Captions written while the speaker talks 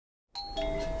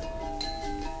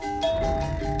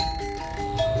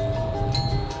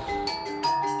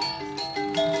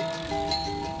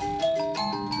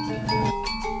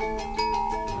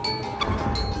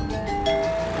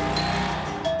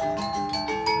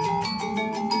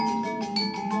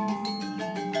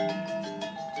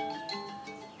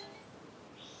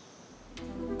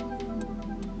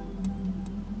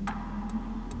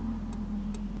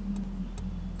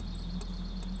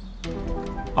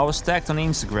I was tagged on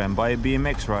Instagram by a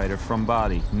BMX rider from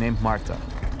Bali named Marta.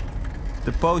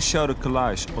 The post showed a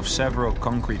collage of several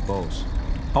concrete balls.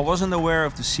 I wasn't aware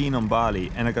of the scene on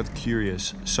Bali and I got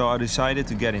curious, so I decided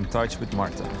to get in touch with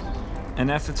Marta. And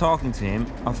after talking to him,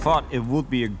 I thought it would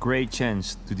be a great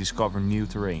chance to discover new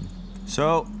terrain.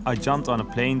 So I jumped on a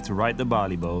plane to ride the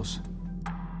Bali balls.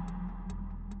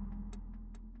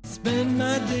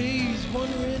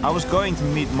 I was going to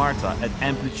meet Marta at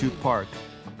Amplitude Park.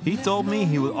 He told me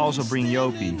he would also bring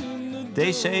Jopi.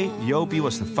 They say Jopi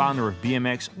was the founder of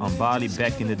BMX on Bali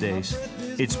back in the days.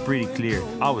 It's pretty clear.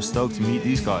 I was stoked to meet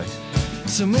these guys.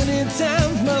 So many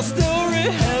times my story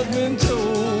has been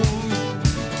told.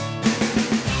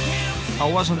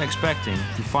 I wasn't expecting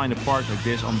to find a park like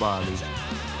this on Bali.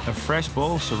 A fresh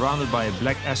bowl surrounded by a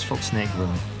black asphalt snake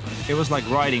run. It was like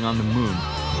riding on the moon.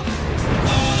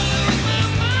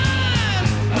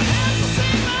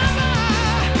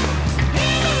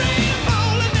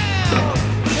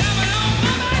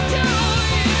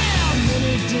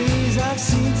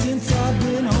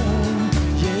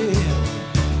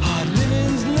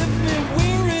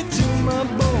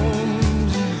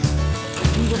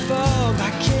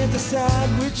 Decide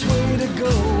which way to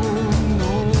go.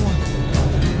 No.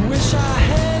 Wish I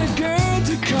had a girl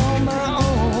to call my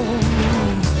own.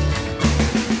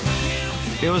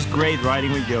 It was great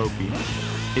riding with Jopi.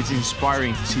 It's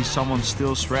inspiring to see someone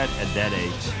still shred at that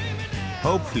age.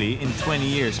 Hopefully in 20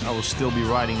 years I will still be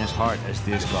riding as hard as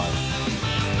this guy.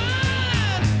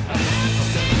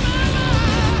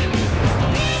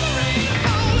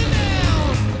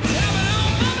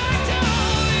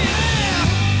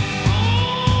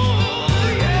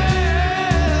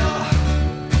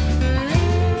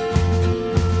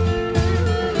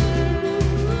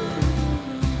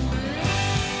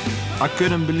 I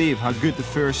couldn't believe how good the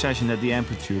first session at the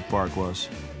Amplitude Park was.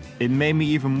 It made me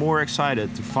even more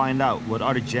excited to find out what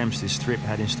other gems this trip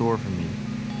had in store for me.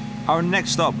 Our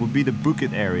next stop would be the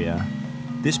Bukit area.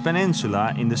 This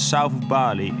peninsula in the south of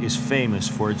Bali is famous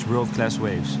for its world-class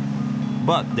waves.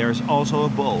 But there is also a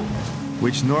bowl,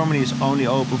 which normally is only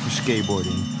open for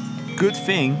skateboarding. Good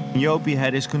thing Jopi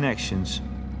had his connections,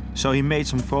 so he made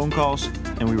some phone calls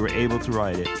and we were able to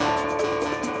ride it.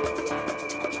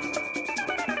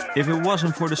 If it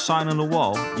wasn't for the sign on the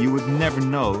wall, you would never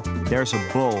know there's a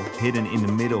bowl hidden in the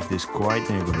middle of this quiet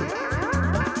neighborhood.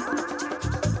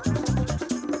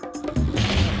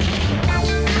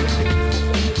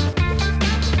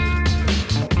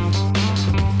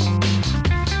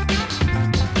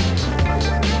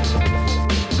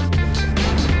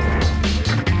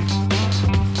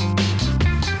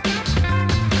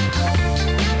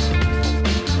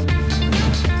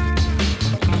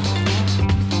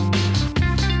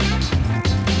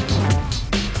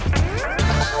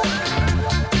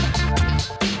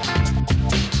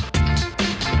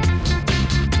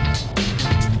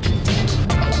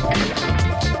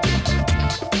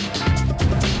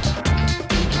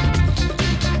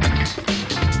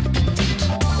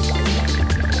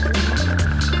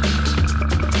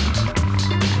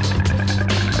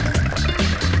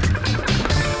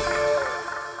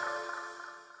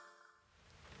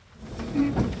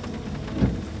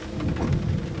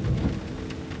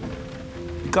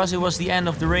 Because it was the end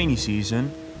of the rainy season,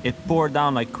 it poured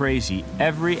down like crazy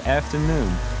every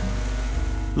afternoon.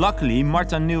 Luckily,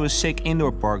 Marta knew a sick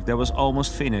indoor park that was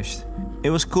almost finished. It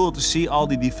was cool to see all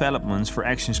the developments for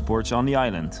action sports on the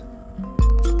island.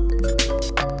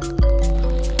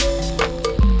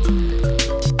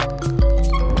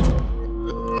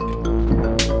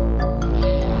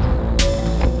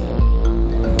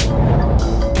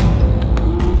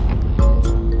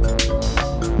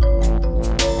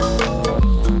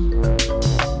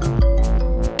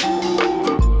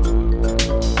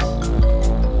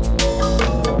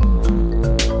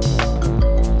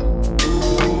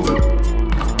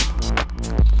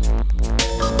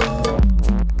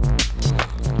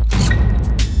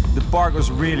 The park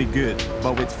was really good,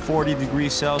 but with 40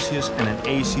 degrees Celsius and an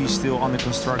AC still under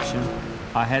construction,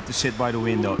 I had to sit by the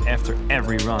window after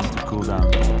every run to cool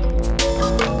down.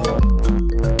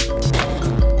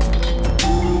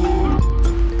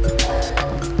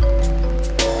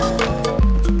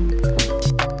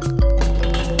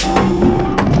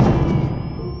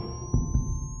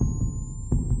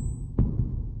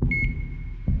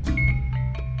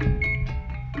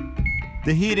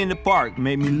 The heat in the park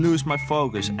made me lose my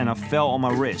focus and I fell on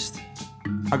my wrist.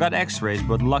 I got x-rays,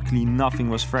 but luckily nothing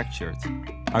was fractured.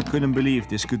 I couldn't believe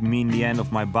this could mean the end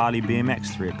of my Bali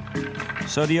BMX trip.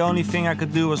 So the only thing I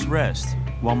could do was rest,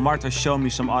 while Marta showed me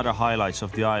some other highlights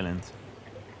of the island.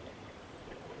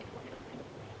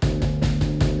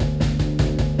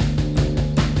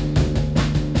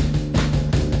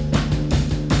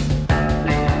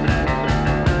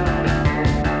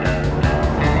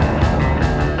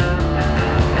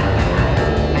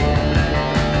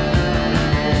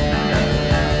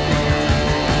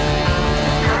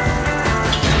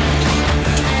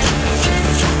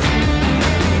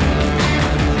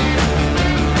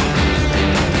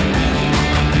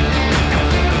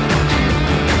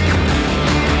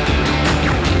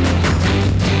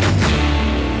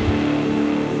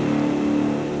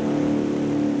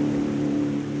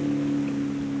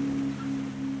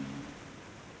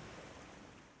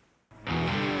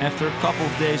 After a couple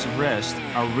of days of rest,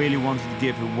 I really wanted to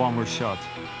give it one more shot,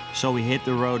 so we hit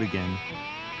the road again.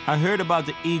 I heard about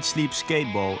the Eat Sleep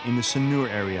skateball in the Sanur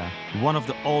area, one of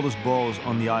the oldest balls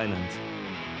on the island.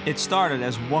 It started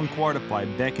as one quarter pipe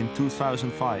back in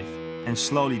 2005 and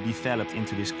slowly developed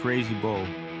into this crazy ball.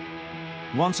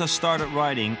 Once I started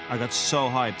riding, I got so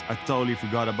hyped I totally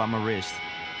forgot about my wrist.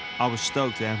 I was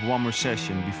stoked to have one more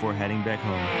session before heading back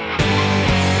home.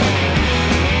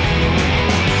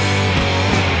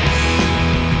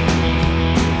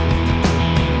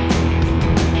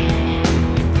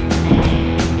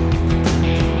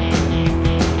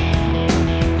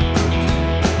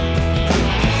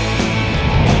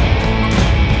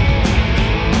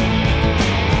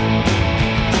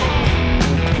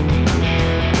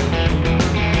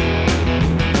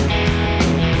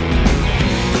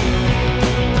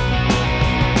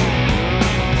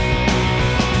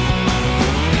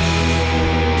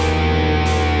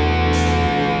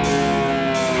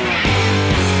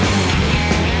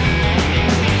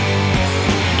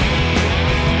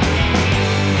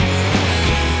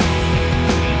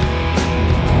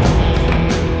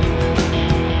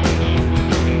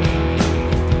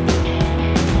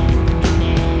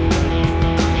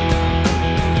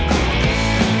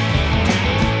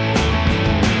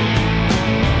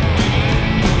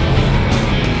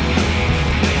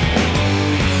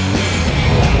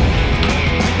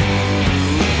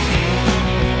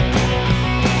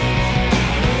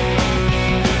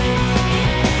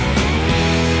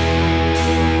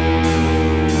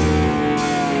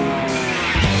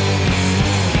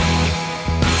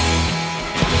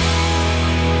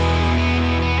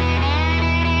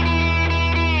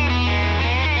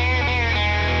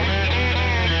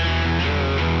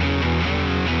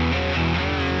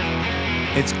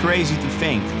 It's crazy to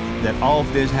think that all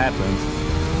of this happened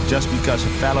just because a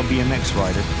fellow BMX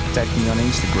rider tagged me on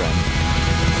Instagram.